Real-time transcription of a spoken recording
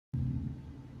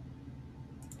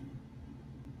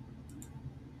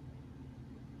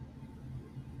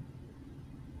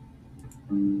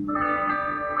Hello,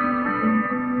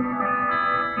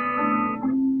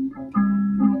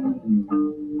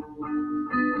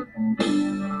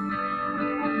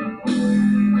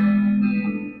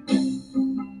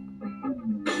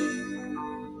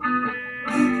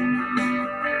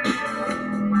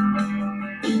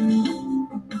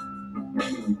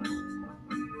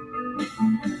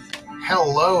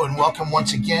 and welcome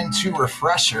once again to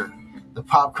Refresher, the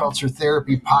Pop Culture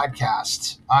Therapy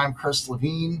Podcast. I'm Chris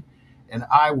Levine, and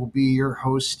I will be your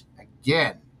host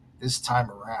again this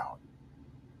time around.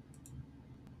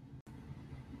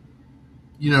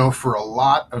 For a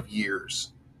lot of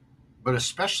years, but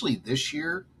especially this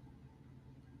year,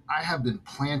 I have been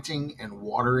planting and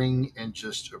watering and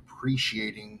just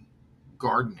appreciating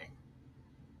gardening.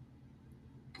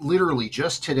 Literally,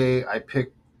 just today, I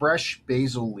picked fresh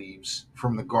basil leaves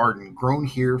from the garden, grown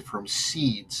here from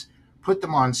seeds, put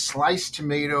them on sliced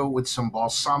tomato with some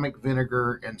balsamic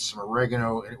vinegar and some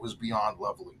oregano, and it was beyond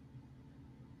lovely.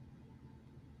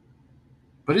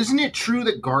 But isn't it true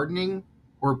that gardening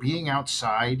or being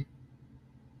outside,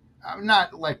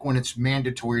 not like when it's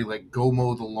mandatory, like go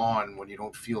mow the lawn when you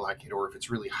don't feel like it, or if it's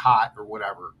really hot or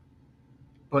whatever,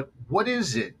 but what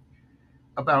is it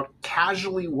about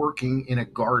casually working in a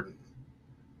garden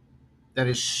that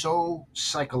is so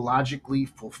psychologically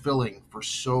fulfilling for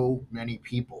so many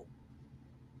people?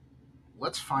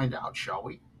 Let's find out, shall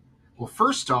we? Well,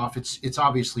 first off, it's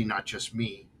obviously not just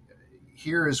me.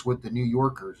 Here is what the New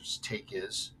Yorker's take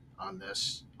is on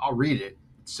this. I'll read it.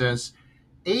 It says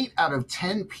 8 out of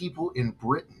 10 people in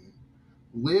Britain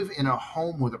live in a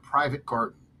home with a private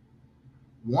garden.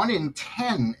 1 in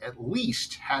 10 at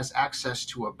least has access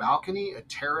to a balcony, a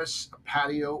terrace, a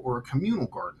patio, or a communal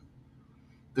garden.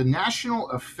 The national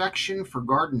affection for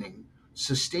gardening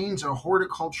sustains a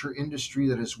horticulture industry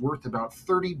that is worth about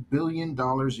 $30 billion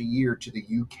a year to the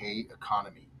UK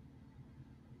economy.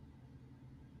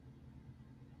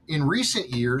 In recent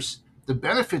years, the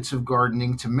benefits of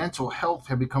gardening to mental health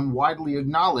have become widely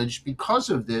acknowledged because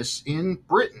of this in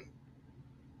Britain.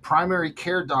 Primary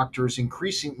care doctors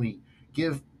increasingly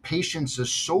give patients a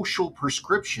social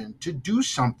prescription to do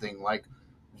something like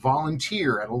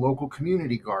volunteer at a local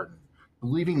community garden,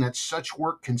 believing that such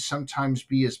work can sometimes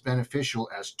be as beneficial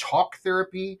as talk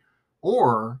therapy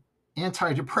or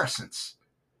antidepressants.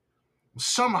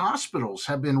 Some hospitals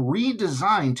have been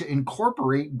redesigned to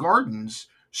incorporate gardens,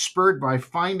 spurred by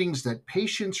findings that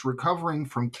patients recovering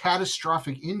from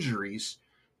catastrophic injuries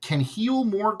can heal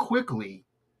more quickly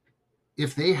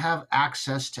if they have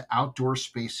access to outdoor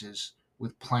spaces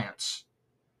with plants.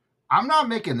 I'm not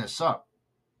making this up.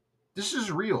 This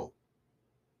is real.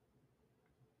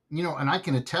 And I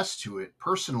can attest to it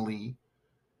personally.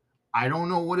 I don't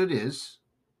know what it is,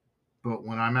 but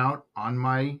when I'm out on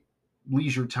my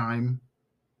leisure time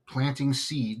planting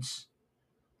seeds,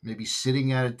 maybe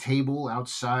sitting at a table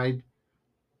outside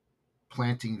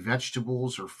planting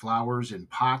vegetables or flowers in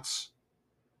pots,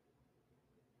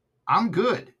 I'm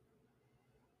good.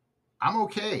 I'm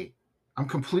okay. I'm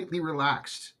completely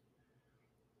relaxed.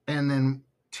 And then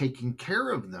taking care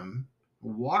of them,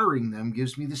 watering them,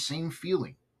 gives me the same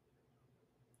feeling.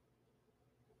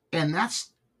 And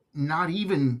that's not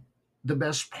even the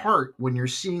best part when you're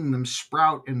seeing them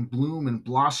sprout and bloom and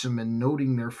blossom and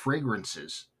noting their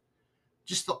fragrances.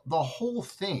 Just the whole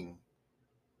thing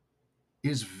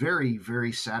is very,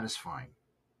 very satisfying.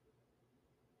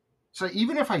 So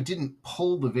even if I didn't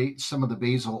pull some of the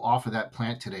basil off of that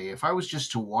plant today, if I was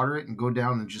just to water it and go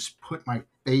down and just put my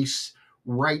face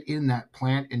right in that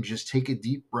plant and just take a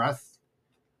deep breath,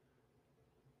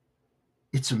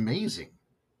 it's amazing.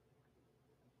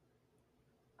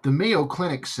 The Mayo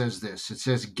Clinic says this. It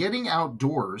says, getting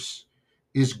outdoors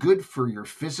is good for your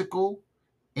physical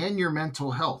and your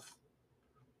mental health.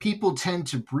 People tend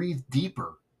to breathe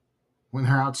deeper when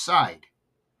they're outside.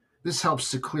 This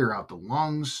helps to clear out the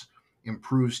lungs,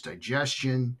 improves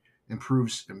digestion,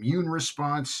 improves immune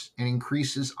response, and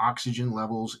increases oxygen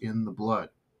levels in the blood.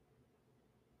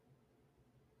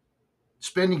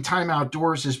 Spending time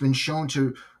outdoors has been shown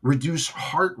to reduce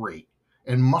heart rate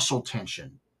and muscle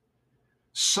tension.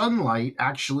 Sunlight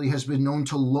actually has been known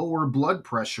to lower blood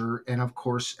pressure and, of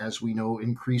course, as we know,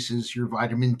 increases your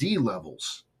vitamin D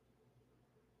levels.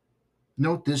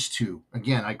 Note this too.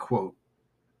 Again, I quote,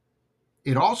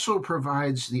 it also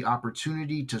provides the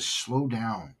opportunity to slow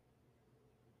down,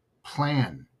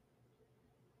 plan,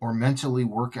 or mentally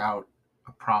work out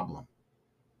a problem.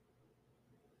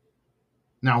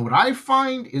 Now, what I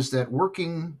find is that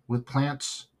working with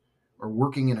plants or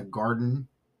working in a garden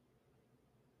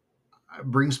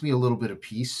brings me a little bit of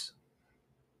peace,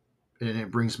 and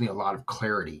it brings me a lot of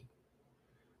clarity.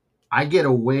 I get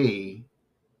away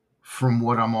from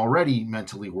what I'm already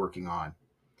mentally working on.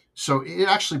 So it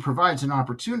actually provides an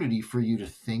opportunity for you to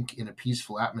think in a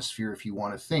peaceful atmosphere if you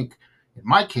want to think. In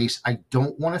my case, I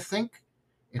don't want to think,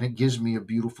 and it gives me a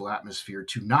beautiful atmosphere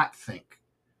to not think.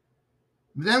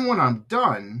 Then when I'm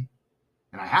done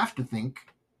and I have to think,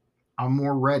 I'm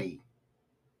more ready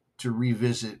to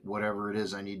revisit whatever it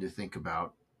is I need to think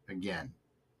about again.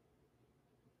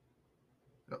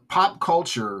 Pop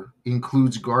culture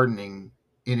includes gardening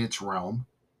in its realm.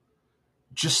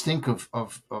 Just think of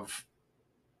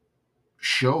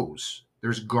shows.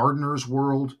 There's Gardener's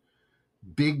World,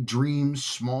 Big Dreams,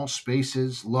 Small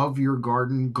Spaces, Love Your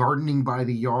Garden, Gardening by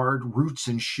the Yard, Roots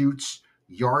and Shoots,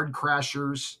 Yard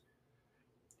Crashers,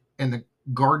 and the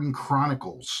Garden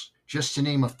Chronicles, just to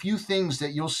name a few things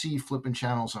that you'll see flipping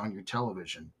channels on your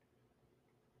television.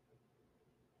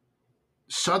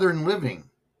 Southern Living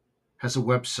has a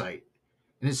website,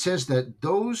 and it says that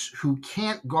those who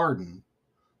can't garden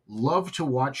love to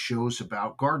watch shows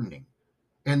about gardening,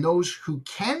 and those who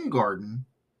can garden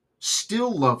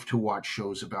still love to watch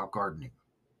shows about gardening.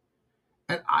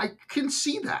 And I can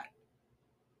see that.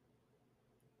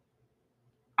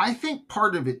 I think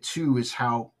part of it too is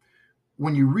how,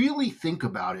 when you really think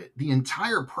about it, the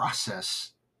entire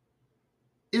process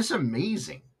is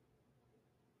amazing.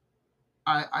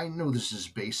 I know this is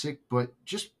basic, but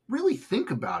just really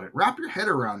think about it. Wrap your head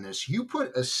around this. You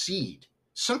put a seed,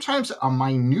 sometimes a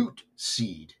minute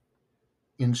seed,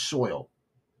 in soil,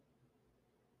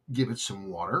 give it some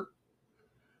water,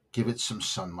 give it some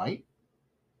sunlight,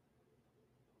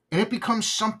 and it becomes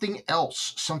something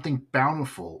else, something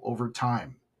bountiful over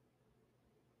time.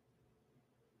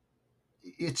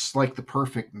 It's like the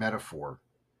perfect metaphor.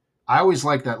 I always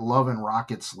like that Love and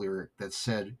Rockets lyric that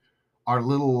said, "Our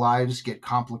little lives get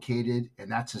complicated,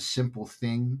 and that's a simple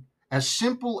thing. As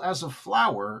simple as a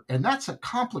flower, and that's a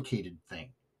complicated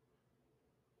thing."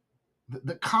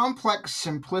 The complex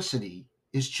simplicity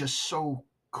is just so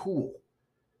cool.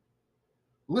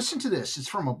 Listen to this. It's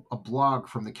from a blog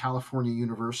from the California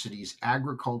University's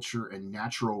Agriculture and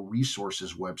Natural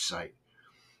Resources website.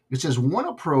 It says one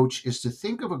approach is to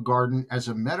think of a garden as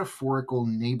a metaphorical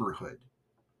neighborhood.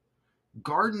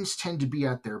 Gardens tend to be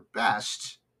at their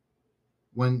best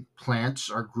when plants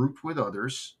are grouped with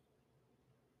others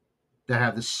that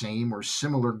have the same or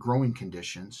similar growing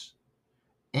conditions,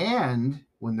 and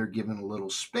when they're given a little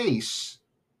space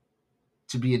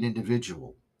to be an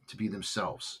individual, to be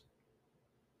themselves.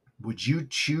 Would you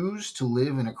choose to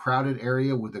live in a crowded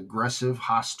area with aggressive,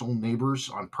 hostile neighbors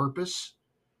on purpose?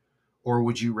 Or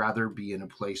would you rather be in a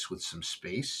place with some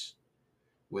space,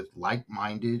 with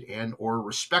like-minded and or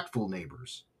respectful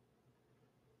neighbors?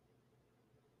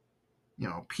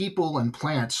 People and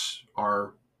plants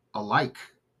are alike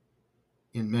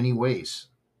in many ways.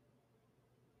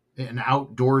 An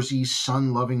outdoorsy,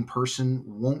 sun loving person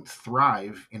won't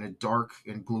thrive in a dark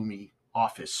and gloomy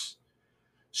office.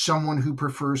 Someone who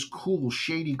prefers cool,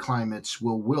 shady climates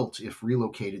will wilt if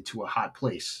relocated to a hot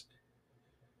place.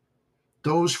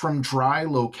 Those from dry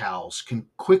locales can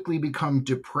quickly become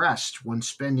depressed when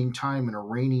spending time in a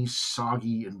rainy,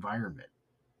 soggy environment.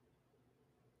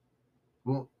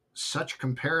 Well, such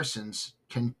comparisons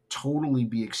can totally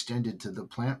be extended to the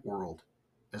plant world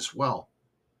as well.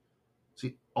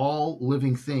 See, all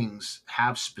living things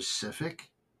have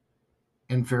specific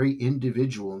and very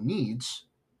individual needs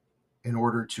in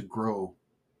order to grow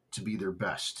to be their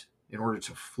best, in order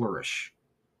to flourish.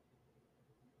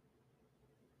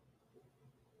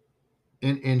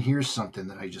 And here's something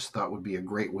that I just thought would be a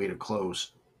great way to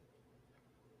close.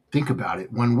 Think about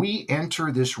it. When we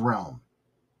enter this realm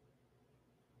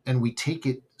and we take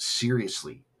it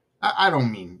seriously, I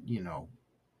don't mean,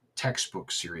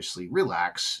 textbook seriously,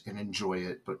 relax and enjoy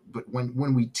it. But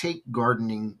when we take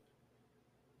gardening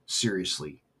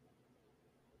seriously,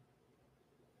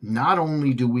 not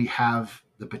only do we have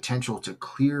the potential to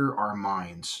clear our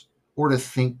minds or to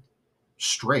think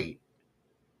straight,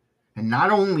 and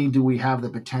not only do we have the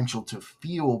potential to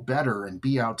feel better and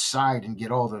be outside and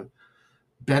get all the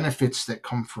benefits that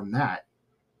come from that,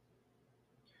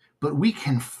 but we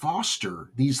can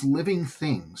foster these living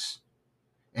things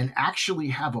and actually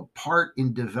have a part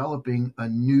in developing a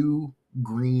new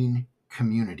green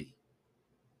community.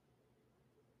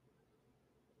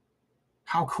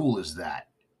 How cool is that?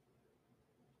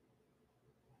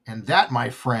 And that, my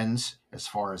friends, as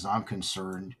far as I'm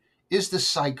concerned, is the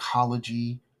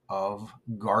psychology of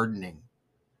gardening.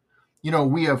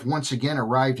 We have once again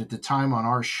arrived at the time on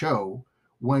our show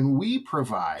when we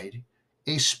provide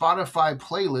a Spotify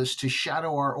playlist to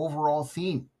shadow our overall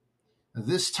theme.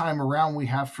 This time around, we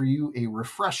have for you a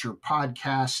refresher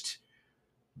podcast,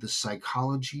 the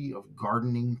Psychology of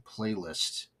Gardening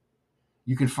playlist.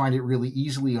 You can find it really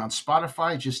easily on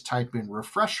Spotify. Just type in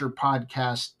Refresher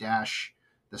Podcast dash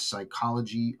The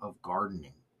Psychology of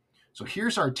Gardening. So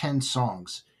here's our 10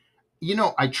 songs.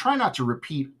 I try not to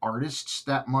repeat artists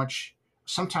that much.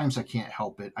 Sometimes I can't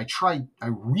help it. I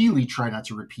really try not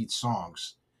to repeat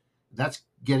songs. That's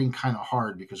getting kind of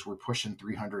hard because we're pushing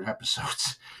 300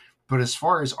 episodes. But as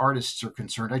far as artists are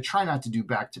concerned, I try not to do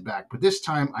back to back. But this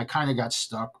time I kind of got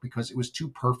stuck because it was too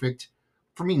perfect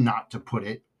for me not to put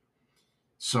it.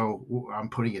 So I'm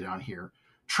putting it on here.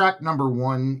 Track number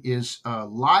 1 is a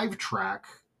live track,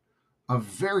 a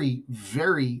very,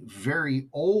 very, very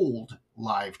old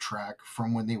live track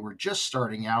from when they were just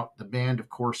starting out. The band, of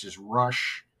course, is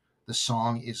Rush. The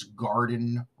song is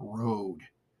Garden Road.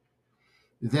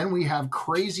 Then we have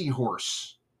Crazy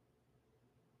Horse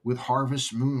with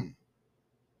Harvest Moon.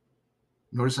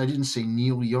 Notice I didn't say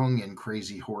Neil Young and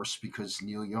Crazy Horse because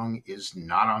Neil Young is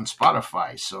not on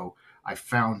Spotify. So I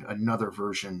found another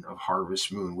version of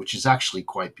Harvest Moon, which is actually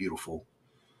quite beautiful.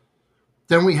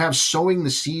 Then we have Sowing the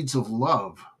Seeds of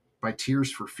Love by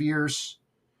Tears for Fears.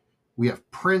 We have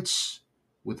Prince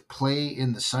with Play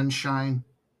in the Sunshine.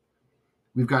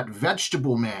 We've got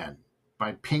Vegetable Man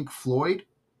by Pink Floyd.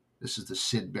 This is the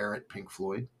Syd Barrett Pink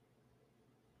Floyd.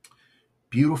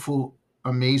 Beautiful,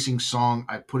 amazing song.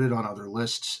 I put it on other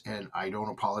lists, and I don't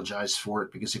apologize for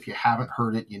it because if you haven't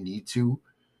heard it, you need to.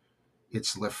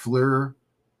 It's Le Fleur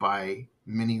by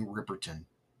Minnie Riperton.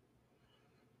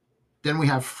 Then we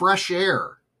have Fresh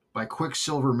Air by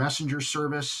Quicksilver Messenger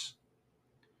Service.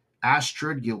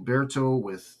 Astrid Gilberto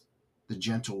with The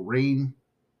Gentle Rain.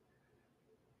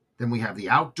 Then we have The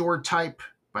Outdoor Type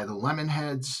by the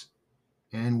Lemonheads.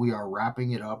 And we are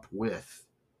wrapping it up with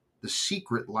The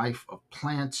Secret Life of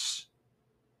Plants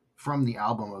from the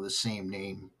album of the same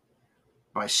name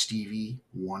by Stevie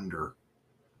Wonder.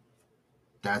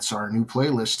 That's our new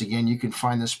playlist. Again, you can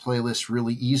find this playlist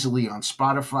really easily on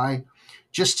Spotify.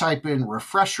 Just type in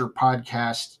Refresher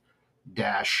Podcast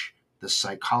dash The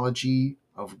Psychology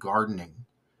of Gardening.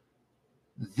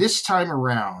 This time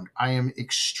around, I am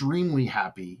extremely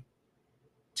happy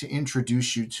to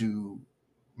introduce you to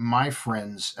my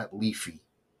friends at Leafy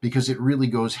because it really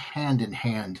goes hand in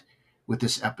hand with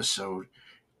this episode.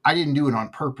 I didn't do it on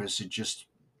purpose. It just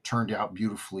turned out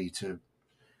beautifully to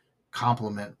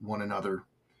complement one another.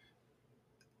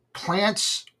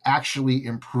 Plants actually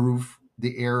improve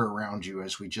the air around you,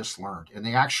 as we just learned, and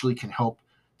they actually can help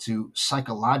to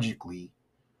psychologically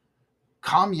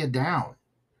calm you down,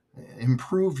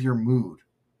 improve your mood.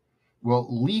 Well,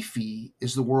 Leafy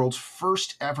is the world's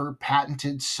first ever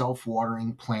patented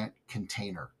self-watering plant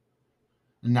container.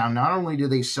 Now, not only do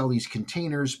they sell these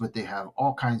containers, but they have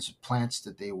all kinds of plants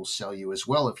that they will sell you as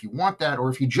well. If you want that, or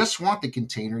if you just want the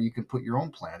container, you can put your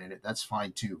own plant in it. That's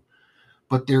fine too.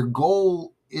 But their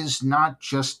goal is not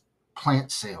just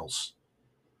plant sales.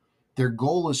 Their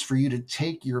goal is for you to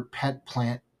take your pet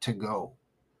plant to go.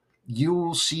 You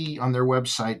will see on their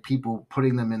website people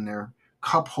putting them in their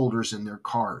cup holders in their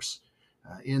cars,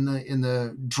 in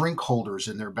the drink holders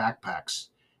in their backpacks,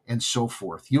 and so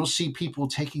forth. You'll see people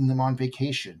taking them on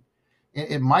vacation.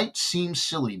 It might seem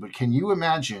silly, but can you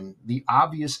imagine the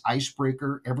obvious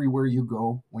icebreaker everywhere you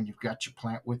go when you've got your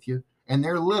plant with you? And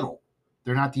they're little.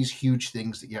 They're not these huge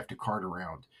things that you have to cart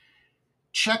around.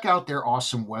 Check out their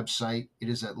awesome website. It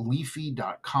is at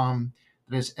leafy.com.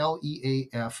 That is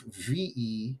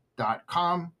LEAFVE.com.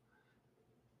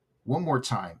 One more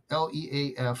time,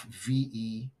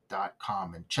 LEAFVE.com,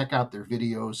 and check out their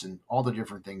videos and all the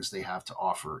different things they have to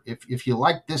offer. If you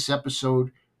like this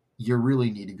episode, you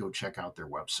really need to go check out their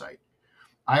website.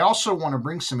 I also want to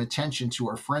bring some attention to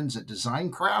our friends at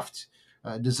Designcraft.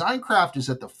 Designcraft is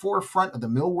at the forefront of the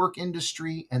millwork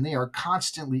industry, and they are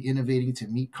constantly innovating to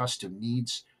meet custom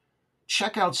needs.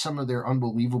 Check out some of their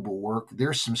unbelievable work.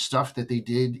 There's some stuff that they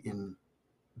did in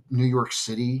New York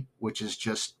City, which is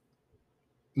just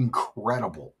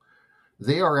incredible.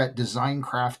 They are at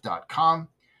designcraft.com.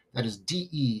 That is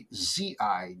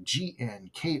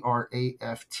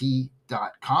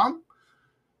DEZIGNKRAFT.com.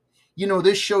 You know,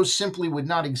 this show simply would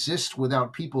not exist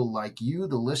without people like you,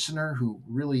 the listener, who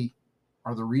really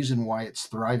are the reason why it's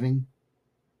thriving.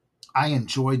 I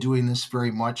enjoy doing this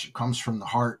very much. It comes from the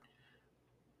heart,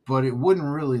 but it wouldn't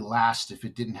really last if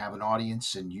it didn't have an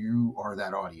audience, and you are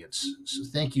that audience. So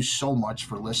thank you so much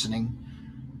for listening.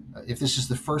 If this is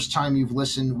the first time you've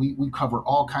listened, we cover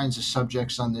all kinds of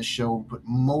subjects on this show, but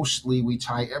mostly we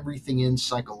tie everything in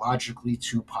psychologically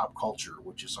to pop culture,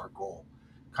 which is our goal,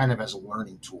 kind of as a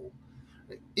learning tool.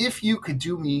 If you could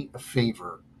do me a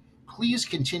favor, please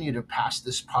continue to pass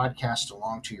this podcast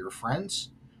along to your friends.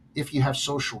 If you have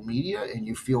social media and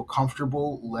you feel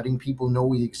comfortable letting people know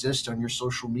we exist on your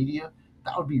social media,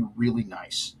 That would be really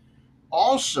nice.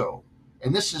 Also,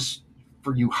 and this is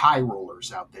for you high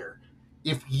rollers out there,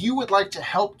 if you would like to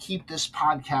help keep this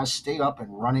podcast stay up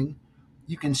and running,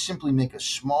 you can simply make a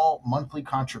small monthly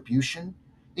contribution.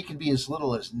 It can be as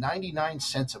little as 99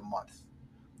 cents a month.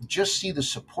 Just see the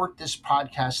support this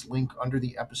podcast link under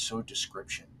the episode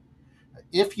description.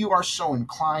 If you are so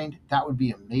inclined, that would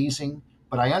be amazing.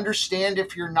 But I understand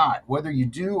if you're not. Whether you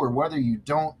do or whether you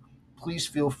don't, please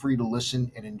feel free to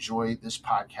listen and enjoy this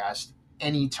podcast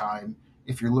anytime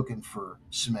if you're looking for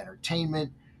some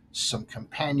entertainment, some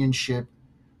companionship,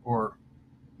 or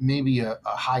maybe a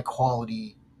high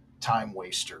quality time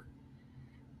waster.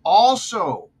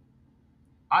 Also,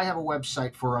 I have a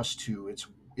website for us too. It's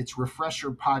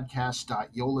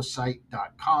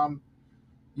refresherpodcast.yolasite.com.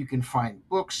 You can find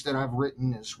books that I've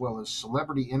written as well as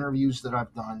celebrity interviews that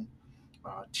I've done,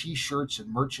 t-shirts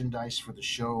and merchandise for the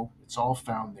show. It's all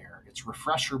found there. It's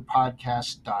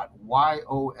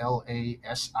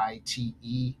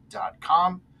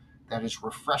refresherpodcast.yolasite.com. That is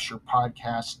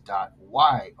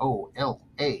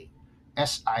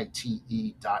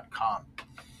refresherpodcast.yolasite.com.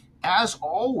 As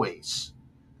always,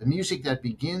 the music that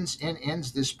begins and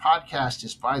ends this podcast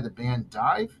is by the band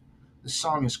Dive. The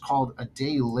song is called A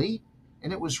Day Late,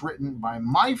 and it was written by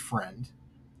my friend,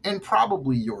 and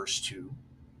probably yours too,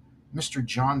 Mr.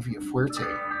 John Villafuerte.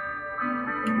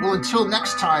 Well, until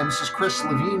next time, this is Chris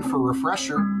Levine for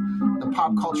Refresher, the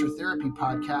Pop Culture Therapy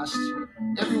Podcast.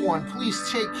 Everyone, please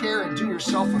take care and do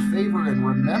yourself a favor, and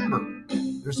remember,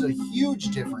 there's a huge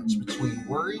difference between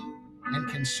worry and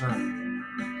concern.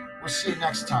 We'll see you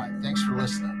next time. Thanks for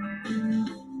listening.